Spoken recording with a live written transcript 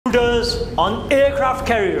Shooters on aircraft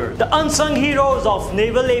carrier, the unsung heroes of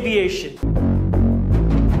naval aviation.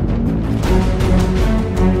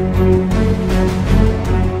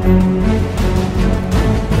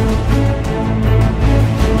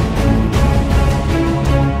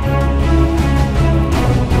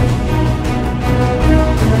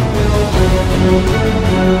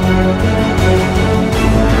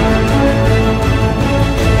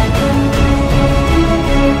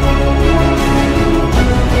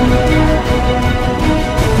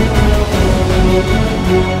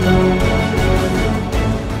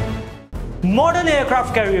 Modern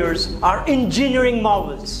aircraft carriers are engineering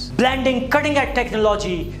marvels, blending cutting-edge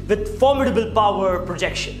technology with formidable power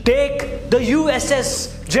projection. Take the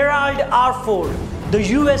USS Gerald R, the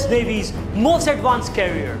US Navy's most advanced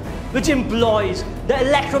carrier, which employs the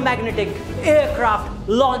electromagnetic aircraft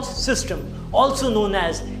launch system, also known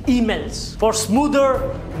as EMALS, for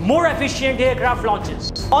smoother, more efficient aircraft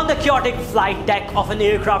launches. On the chaotic flight deck of an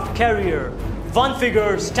aircraft carrier, one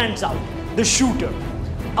figure stands out: the shooter,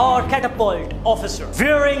 or catapult officer,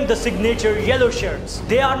 wearing the signature yellow shirts.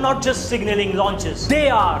 They are not just signaling launches, they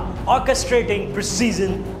are orchestrating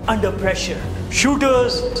precision under pressure.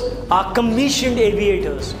 Shooters are commissioned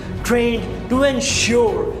aviators trained to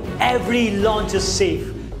ensure every launch is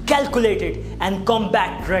safe, calculated and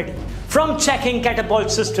combat ready. From checking catapult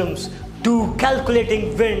systems to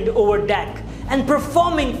calculating wind over deck and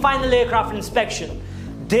performing final aircraft inspection,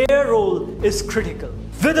 their role is critical.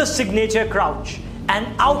 With a signature crouch and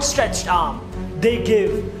outstretched arm, they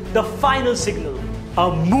give the final signal,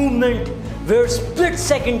 a movement where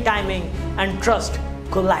split-second timing and trust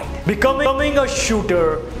collide. Becoming a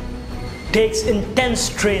shooter takes intense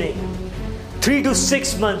training, 3 to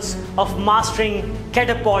 6 months of mastering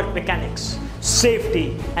catapult mechanics,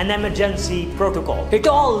 safety and emergency protocol. It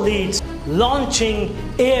all leads launching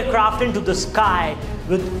aircraft into the sky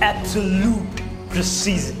with absolute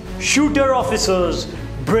precision. Shooter officers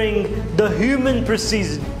bring the human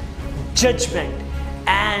precision, judgment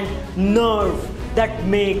and nerve that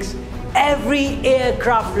makes every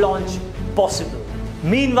aircraft launch possible.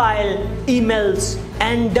 Meanwhile, EMALS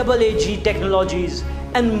and AAG technologies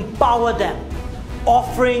empower them,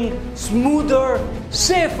 offering smoother,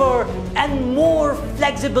 safer and more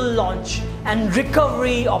flexible launch and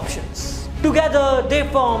recovery options. Together they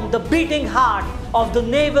form the beating heart of the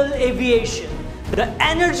naval aviation, the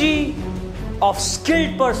energy of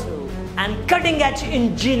skilled personnel and cutting-edge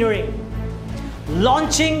engineering,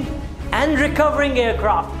 launching and recovering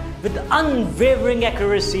aircraft with unwavering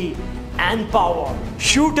accuracy and power.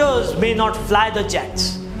 Shooters may not fly the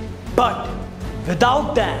jets, but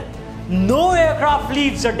without them, no aircraft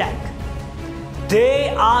leaves the deck. They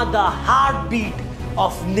are the heartbeat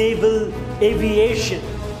of naval aviation.